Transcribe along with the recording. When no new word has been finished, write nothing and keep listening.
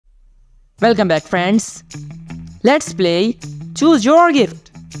Welcome back, friends. Let's play Choose Your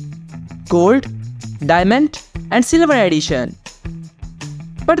Gift. Gold, Diamond and Silver Edition.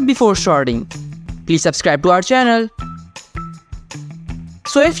 But before starting, please subscribe to our channel.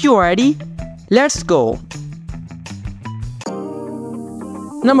 So if you are ready, let's go.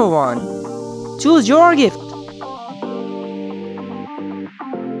 Number 1. Choose your gift.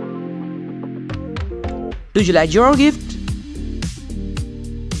 Do you like your gift?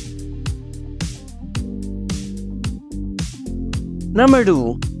 Number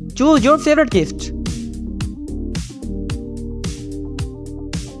 2. Choose your favorite gift.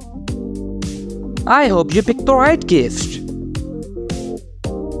 I hope you picked the right gift.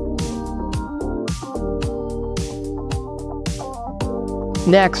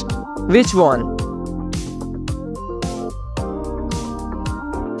 Next, which one?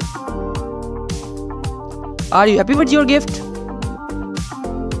 Are you happy with your gift?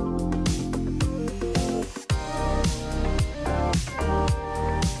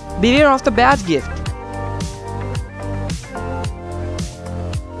 Beware of the bad gift.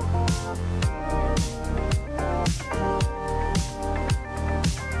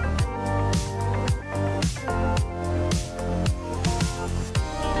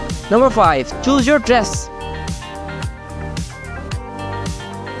 Number 5. Choose your dress.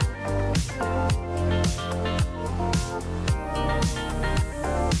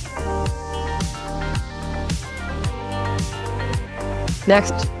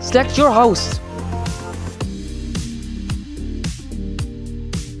 Next, select your house.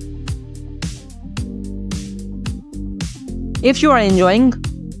 If you are enjoying,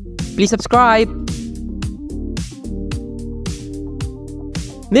 please subscribe.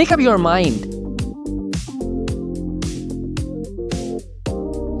 Make up your mind.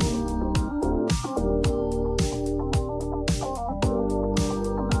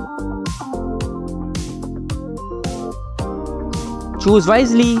 Choose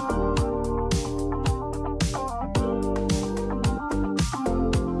wisely.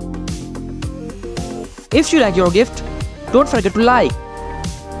 If you like your gift, don't forget to like.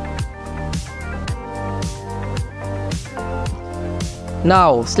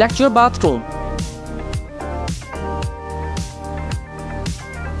 Now, select your bathroom.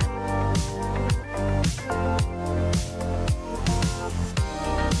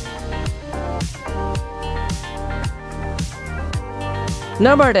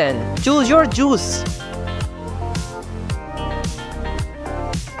 Number 10. Choose your juice.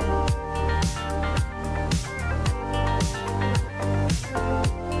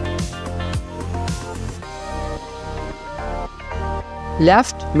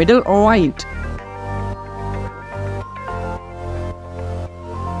 Left, middle or right?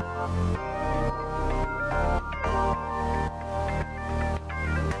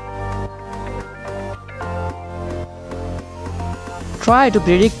 Try to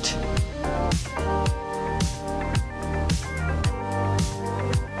predict.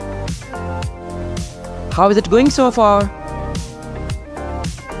 How is it going so far?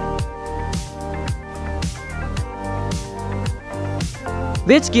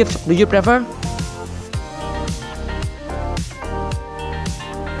 Which gift do you prefer?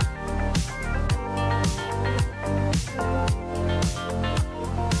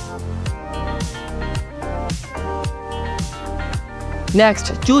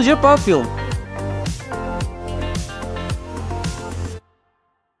 Next, choose your perfume.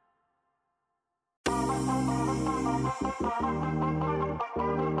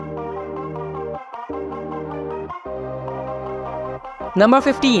 Number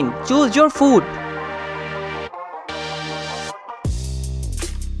 15. Choose your food.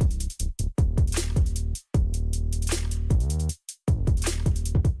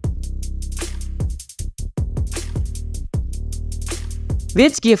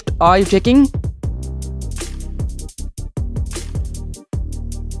 Which gift are you taking?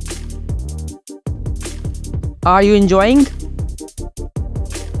 Are you enjoying?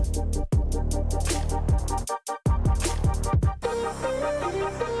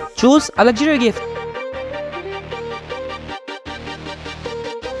 Choose a luxury gift.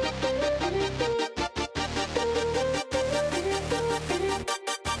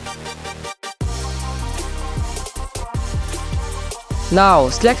 Now,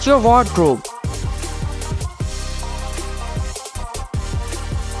 select your wardrobe.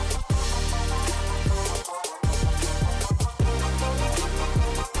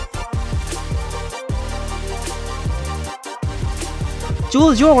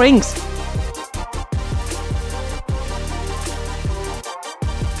 Choose your rings.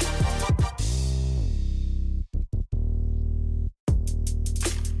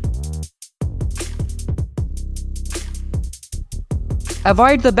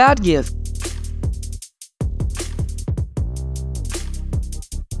 Avoid the bad gift.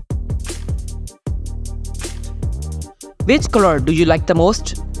 Which color do you like the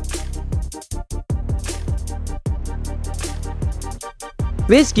most?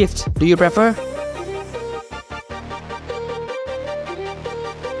 Which gift do you prefer?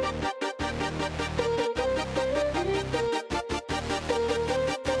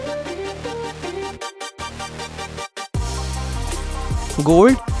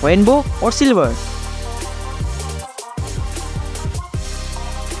 Gold, rainbow or silver?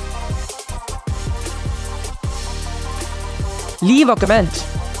 Leave a comment.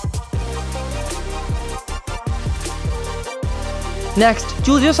 Next,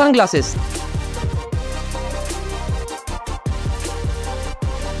 choose your sunglasses.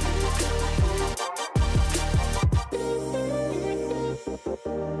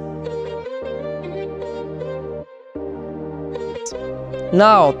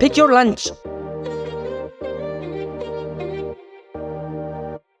 Now, pick your lunch.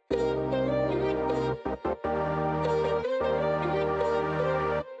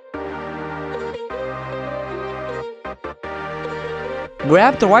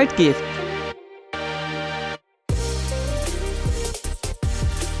 Grab the right gift.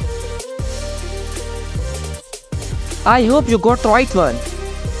 I hope you got the right one.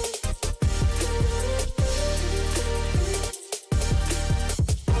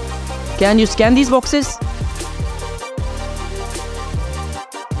 Can you scan these boxes?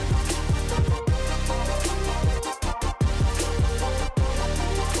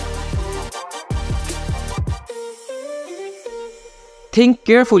 Think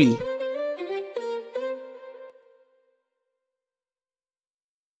carefully.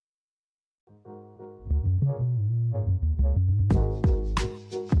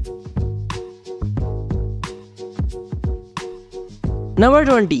 Number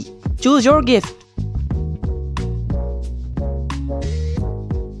 20. Choose your gift.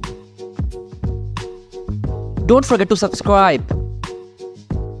 Don't forget to subscribe.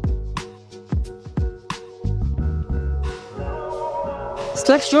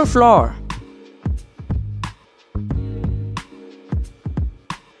 Select your flower.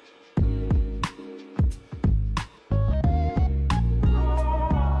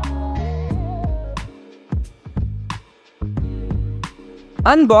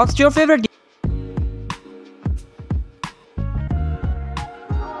 Unbox your favorite gift.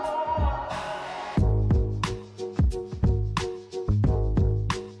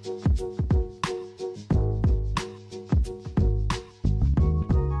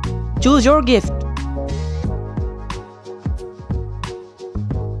 Choose your gift.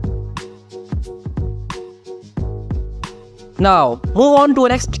 Now, move on to the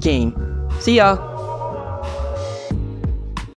next game. See ya!